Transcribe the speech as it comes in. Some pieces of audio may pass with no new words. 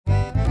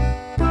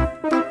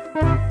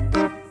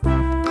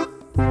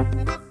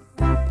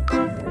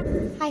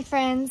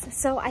Newtons.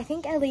 So I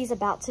think Ellie's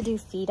about to do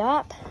feed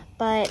up,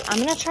 but I'm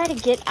gonna try to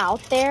get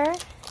out there.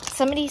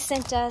 Somebody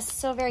sent us,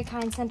 so very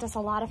kind, sent us a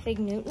lot of Fig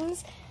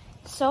Newtons.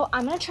 So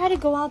I'm gonna try to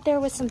go out there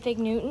with some Fig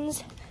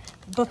Newtons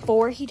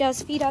before he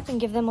does feed up and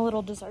give them a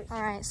little dessert.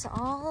 All right, so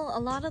a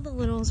lot of the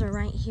littles are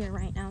right here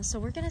right now. So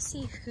we're gonna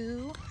see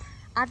who,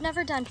 I've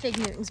never done Fig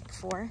Newtons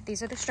before.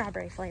 These are the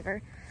strawberry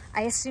flavor.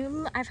 I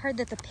assume I've heard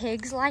that the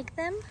pigs like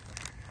them.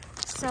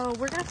 So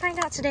we're gonna find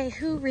out today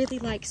who really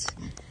likes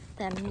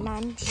them.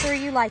 I'm sure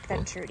you like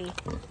them, Trudy.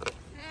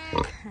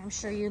 I'm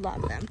sure you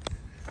love them.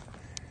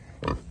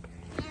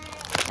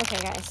 Okay,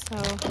 guys, so,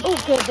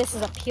 oh good, this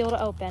is a peel to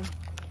open.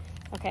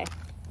 Okay,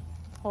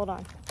 hold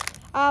on.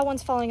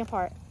 One's falling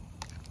apart.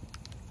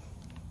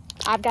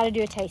 I've got to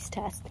do a taste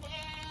test.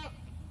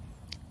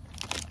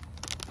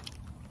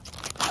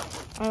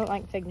 I don't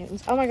like Fig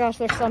Newtons. Oh my gosh,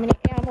 there's so many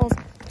animals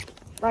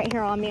right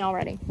here on me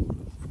already.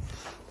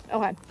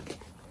 Okay.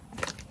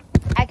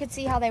 I could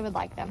see how they would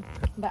like them,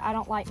 but I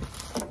don't like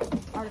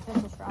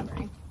artificial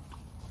strawberry.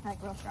 I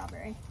like real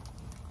strawberry.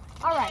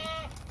 All right.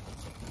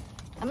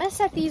 I'm gonna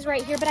set these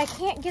right here, but I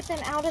can't get them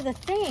out of the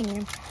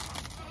thing.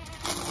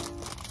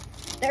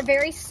 They're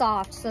very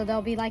soft, so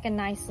they'll be like a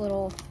nice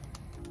little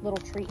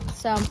treat.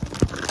 So,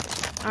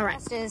 all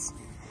right.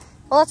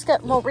 Well, let's go.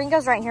 Well,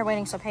 Ringo's right here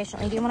waiting so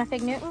patiently. Do you want a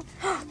Fig Newton?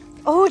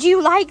 Oh, do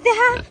you like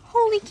that?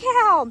 Holy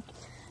cow.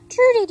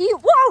 Trudy, do you?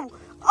 Whoa!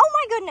 Oh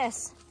my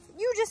goodness.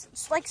 You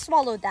just like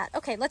swallowed that.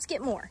 Okay, let's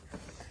get more.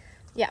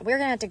 Yeah, we're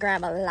gonna have to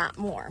grab a lot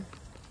more.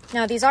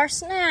 Now, these are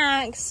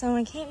snacks, so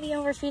I can't be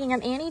overfeeding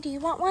them. Annie, do you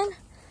want one?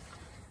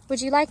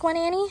 Would you like one,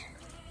 Annie?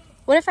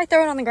 What if I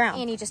throw it on the ground?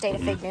 Annie just ate a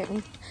Fig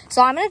Newton.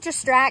 So I'm gonna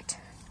distract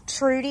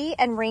Trudy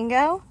and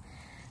Ringo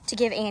to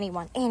give Annie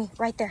one. Annie,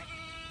 right there.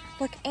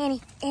 Look,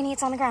 Annie,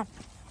 it's on the ground.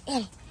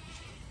 Annie.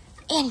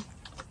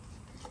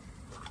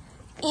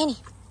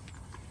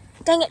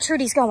 Dang it,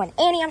 Trudy's going.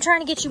 Annie, I'm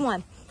trying to get you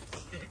one.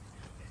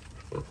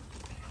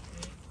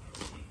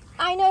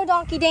 I know,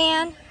 Donkey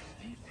Dan.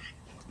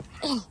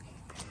 Annie.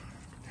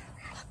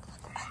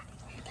 Look.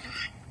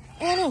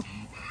 Annie.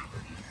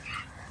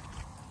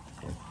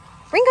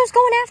 Ringo's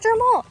going after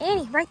them all.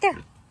 Annie, right there.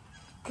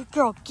 Good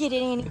girl. Get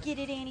it, Annie. Get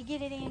it, Annie.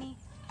 Get it, Annie.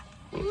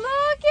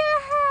 Look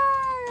at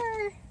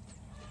her.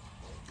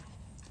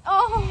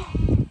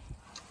 Oh.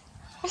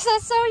 Is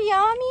that so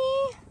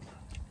yummy?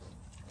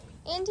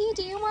 Indy,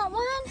 do you want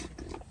one?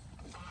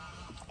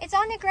 It's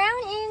on the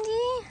ground,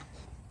 Indy.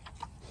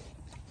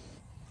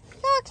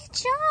 Look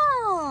at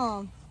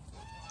y'all.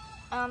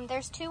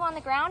 There's two on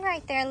the ground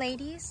right there,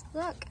 ladies.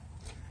 Look.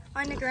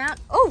 On the ground.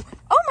 Oh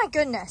my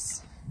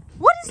goodness.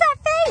 What is that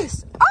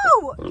face?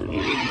 Oh!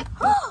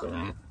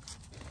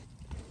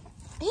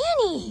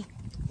 Annie!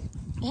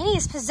 Annie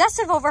is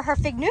possessive over her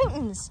Fig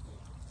Newtons.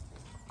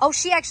 Oh,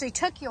 she actually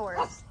took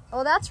yours.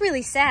 Oh, that's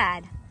really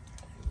sad.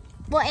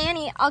 Well,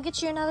 Annie, I'll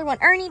get you another one.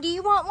 Ernie, do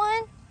you want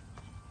one?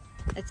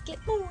 Let's get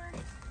more.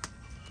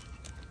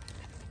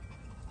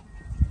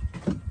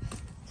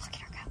 Look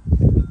at her go.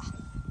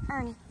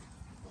 Oh,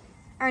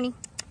 Ernie.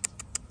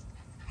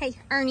 Hey,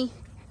 Ernie.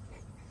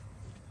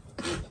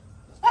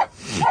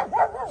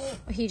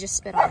 He just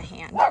spit on my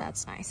hand.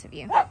 That's nice of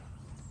you.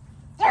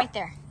 It's right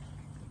there.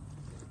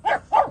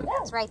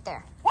 It's right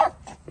there.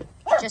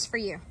 Just for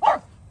you.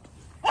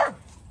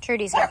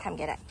 Trudy's gonna come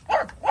get it.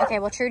 Okay,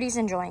 well, Trudy's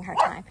enjoying her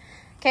time.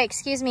 Okay,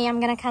 excuse me, I'm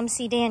gonna come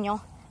see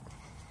Daniel.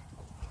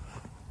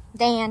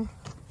 Dan.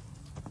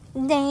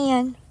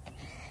 Do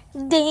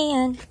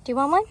you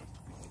want one?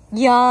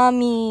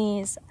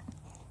 Yummies.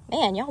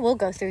 Man, y'all will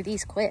go through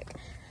these quick.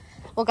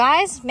 Well,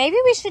 guys, maybe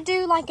we should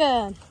do like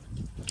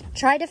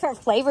try different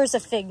flavors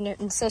of Fig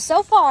Newtons.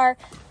 So far,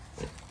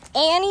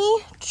 Annie,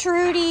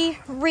 Trudy,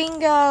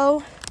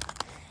 Ringo,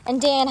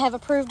 and Dan have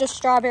approved of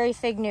strawberry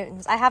Fig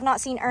Newtons. I have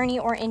not seen Ernie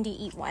or Indy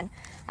eat one.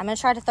 I'm going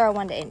to try to throw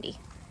one to Indy.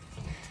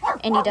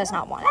 Indy does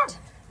not want it.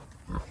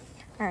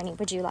 Ernie,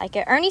 would you like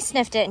it? Ernie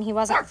sniffed it and he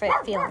wasn't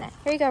feeling it.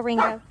 Here you go,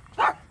 Ringo.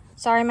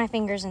 Sorry, my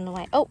finger's in the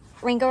way. Oh,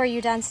 Ringo, are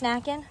you done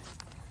snacking?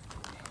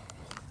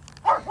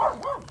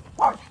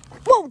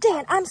 Whoa,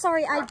 Dan, I'm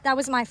sorry. That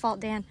was my fault,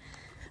 Dan.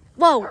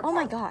 Whoa, oh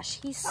my gosh,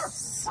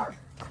 he's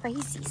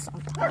crazy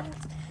sometimes.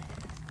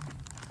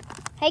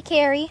 Hey,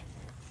 Carrie.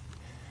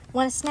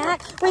 Want a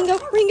snack? Ringo,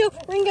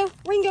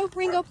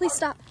 please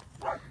stop.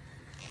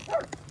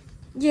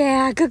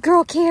 Yeah, good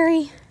girl,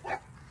 Carrie.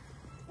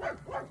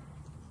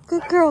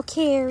 Good girl,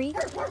 Carrie.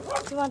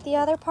 Do you want the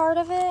other part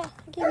of it?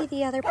 I'll give you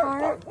the other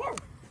part.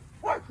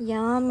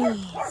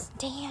 Yummies.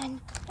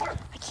 Dan,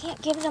 I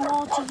can't give them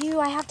all to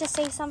you. I have to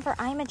save some for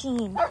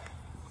Imogene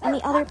and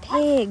the other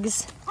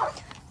pigs.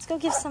 Let's go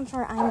give some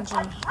for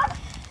Imogene.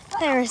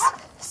 There's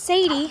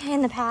Sadie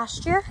in the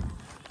pasture.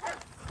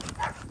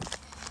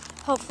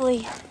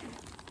 Hopefully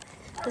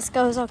this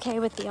goes okay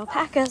with the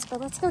alpacas, but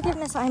let's go give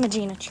Miss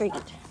Imogene a treat.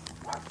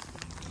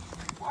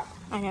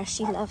 I know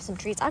she loves some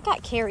treats. I've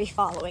got Carrie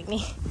following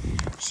me.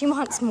 She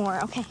wants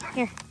more. Okay,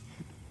 here.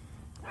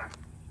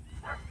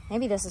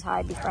 Maybe this is how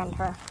I befriend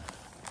her.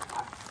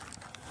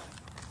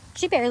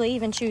 She barely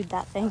even chewed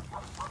that thing.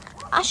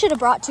 I should have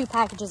brought 2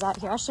 packages out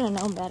here. I should have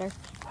known better.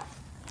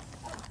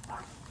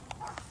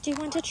 Do you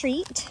want a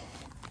treat?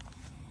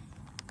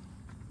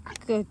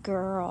 Good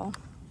girl.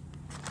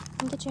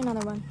 Let me get you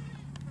another one.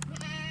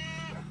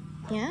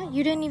 Yeah,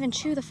 you didn't even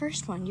chew the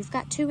first one. You've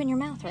got 2 in your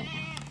mouth right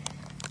now.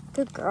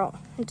 Good girl.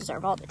 You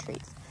deserve all the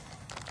treats.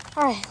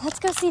 All right, let's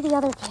go see the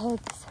other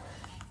pigs.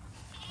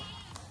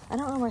 I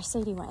don't know where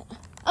Sadie went.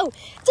 Oh,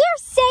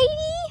 there's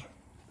Sadie!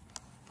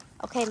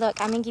 Okay, look,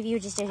 I'm gonna give you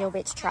just a little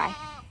bit to try.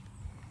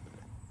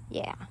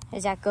 Yeah,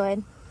 is that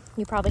good?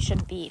 You probably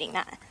shouldn't be eating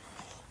that.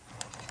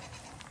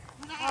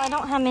 Well, I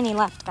don't have many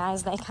left,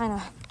 guys. They kind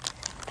of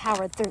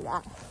powered through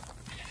that.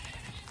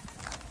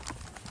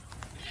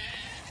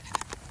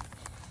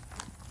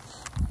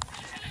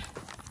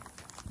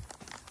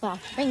 Well,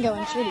 Ringo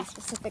and Trudy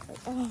specifically.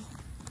 Oh.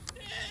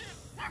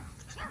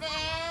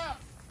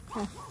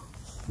 Huh.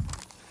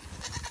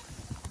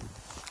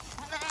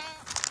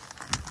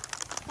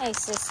 Hey,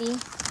 Sissy.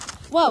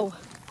 Whoa.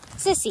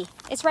 Sissy,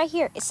 it's right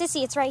here.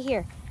 Sissy, it's right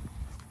here.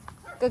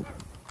 Good.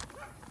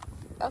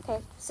 Okay,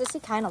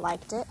 Sissy kind of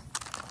liked it.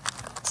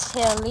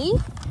 Tilly.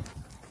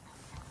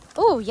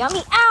 Ooh,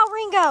 yummy. Ow,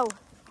 Ringo.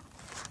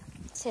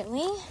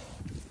 Tilly.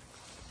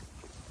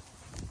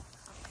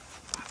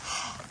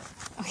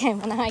 Okay,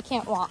 well now I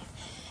can't walk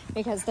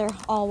because they're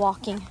all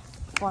walking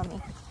for me.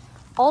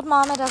 Old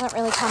Mama doesn't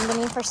really come to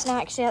me for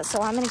snacks yet,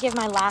 so I'm going to give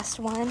my last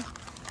one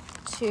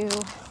to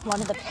one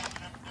of the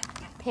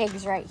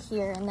pigs right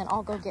here, and then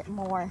I'll go get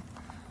more.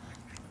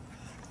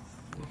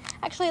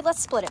 Actually, let's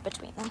split it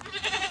between them.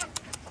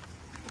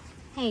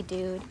 Hey,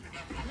 dude.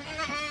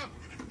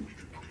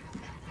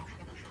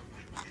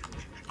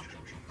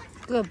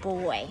 Good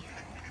boy.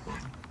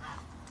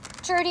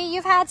 Trudy,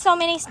 you've had so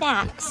many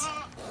snacks.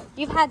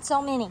 You've had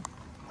so many.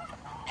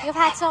 You've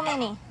had so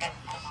many.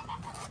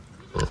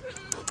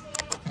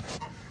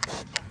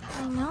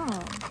 I know.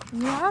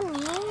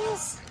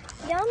 Yummies.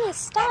 Yummy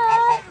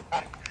stuff.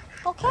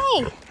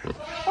 Okay.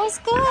 What's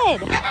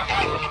good?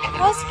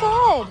 What's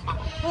good?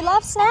 We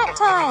love snack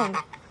time.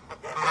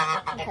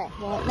 Okay,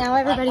 well, now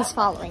everybody's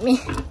following me.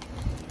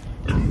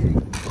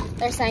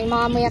 They're saying,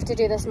 Mom, we have to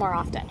do this more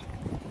often.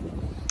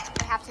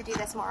 We have to do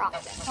this more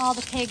often. All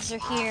the pigs are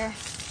here.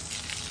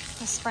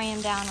 Let's spray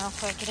them down real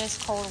quick. It is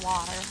cold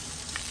water.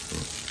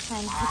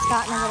 And it's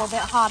gotten a little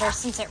bit hotter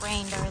since it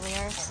rained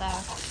earlier, so.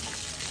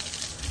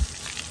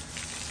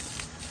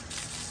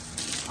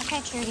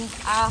 Okay, Trudy.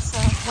 I also,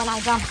 when I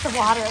dumped the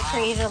water, it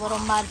created a little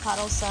mud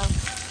puddle, so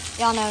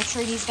y'all know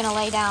Trudy's gonna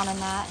lay down in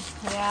that.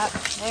 Yep,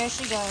 there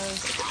she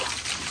goes.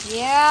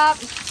 Yep.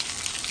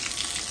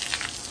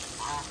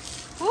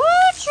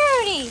 Woo,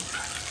 Trudy!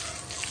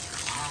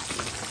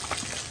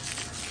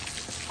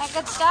 That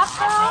good stuff,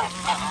 girl?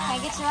 Can I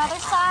get to the other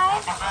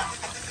side?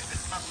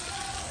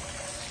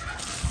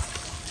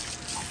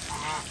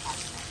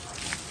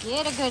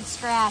 Get a good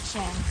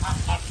scratching.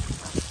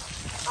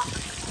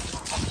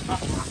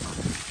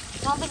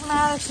 I don't think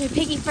my other 2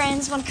 piggy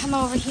friends want to come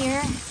over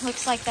here.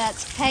 Looks like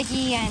that's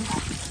Peggy and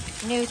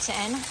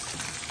Newton.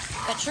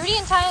 But Trudy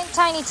and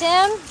Tiny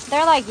Tim,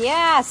 they're like,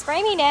 yeah,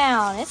 spray me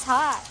down. It's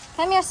hot.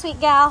 Come here,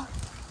 sweet gal.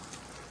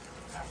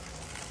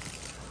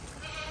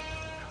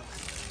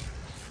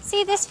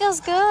 See, this feels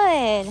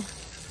good.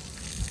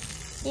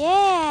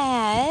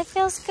 Yeah, it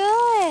feels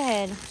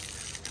good.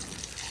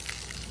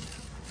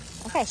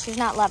 Okay, she's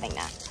not loving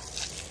that.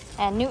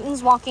 And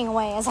Newton's walking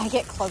away as I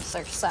get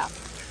closer, so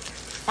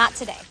not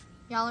today.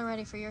 Y'all are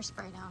ready for your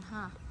spray down,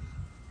 huh?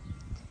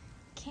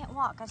 Can't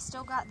walk. I've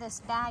still got this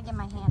bag in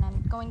my hand.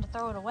 I'm going to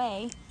throw it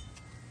away.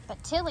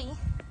 But Tilly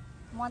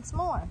wants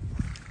more.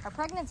 Our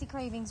pregnancy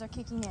cravings are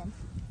kicking in.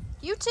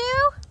 You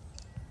too?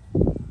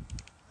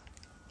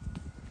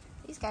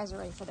 These guys are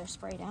ready for their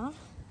spray down.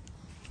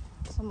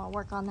 So I'm gonna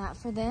work on that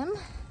for them.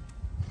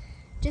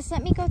 Just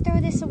let me go throw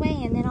this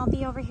away and then I'll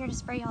be over here to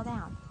spray y'all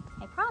down.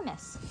 I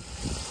promise.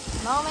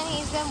 The moment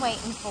he's been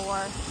waiting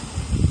for.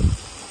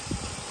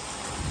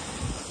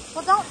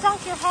 Well, don't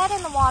dunk your head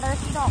in the water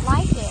if you don't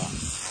like it.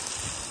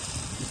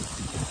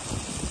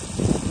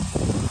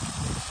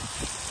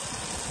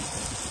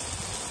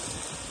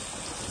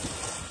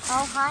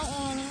 Oh, hi,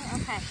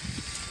 Annie. Okay.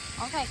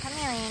 Okay, come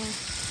here, Annie.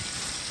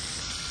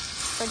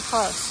 Pretty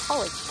close.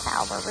 Holy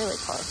cow, we're really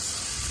close.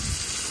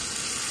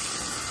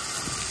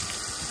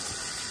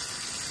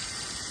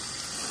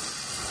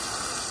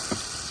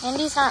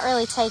 Andy's not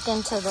really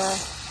taken to the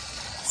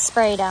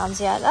spray downs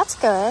yet. That's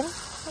good.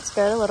 That's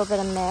good. A little bit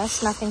of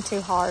mist. Nothing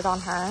too hard on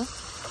her.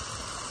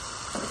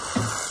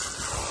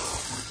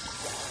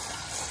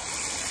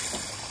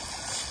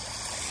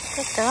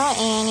 Good girl,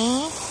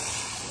 Annie.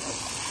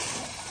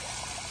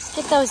 Let's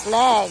get those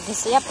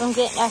legs. Yep,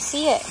 I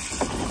see it.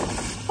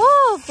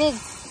 Woo, big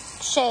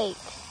shake.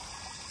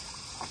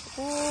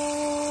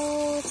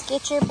 Ooh, let's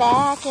get your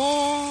back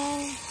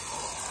in.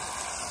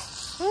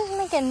 Who's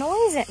making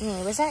noise at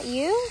me? Was that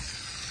you?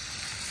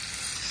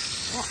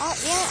 Well,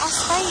 yeah, I'll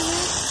spray you.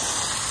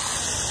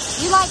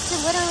 You like to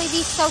literally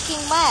be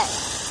soaking wet.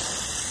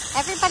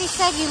 Everybody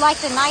said you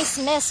liked a nice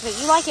mist, but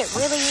you like it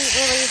really,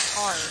 really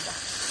hard.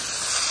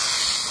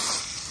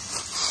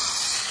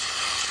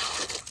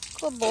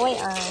 Good boy,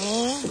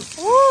 Ernie.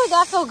 Ooh,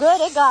 that felt good.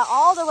 It got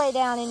all the way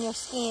down in your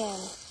skin.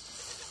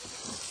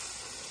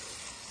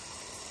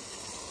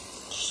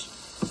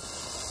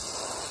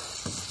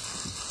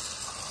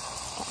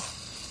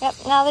 Yep,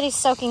 now that he's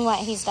soaking wet,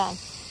 he's done.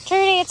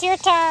 Trudy, it's your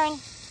turn.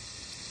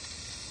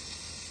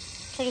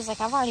 Trudy's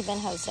like, I've already been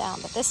hosed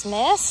down, but this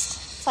mist,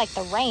 it's like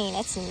the rain.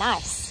 It's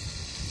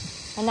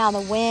nice. And now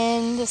the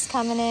wind is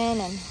coming in,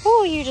 and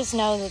whoo, you just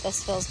know that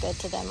this feels good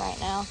to them right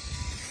now.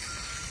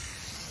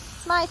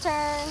 It's my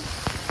turn.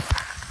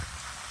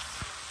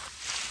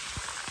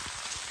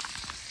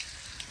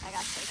 I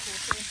got so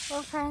cool too.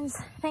 Well, friends,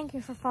 thank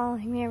you for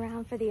following me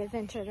around for the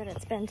adventure that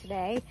it's been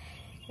today.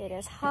 It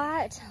is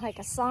hot, like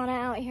a sauna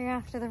out here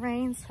after the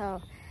rain, so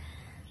I'm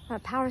gonna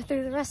power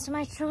through the rest of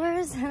my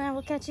chores, and I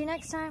will catch you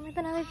next time with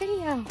another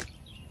video.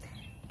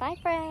 Bye,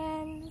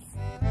 friends.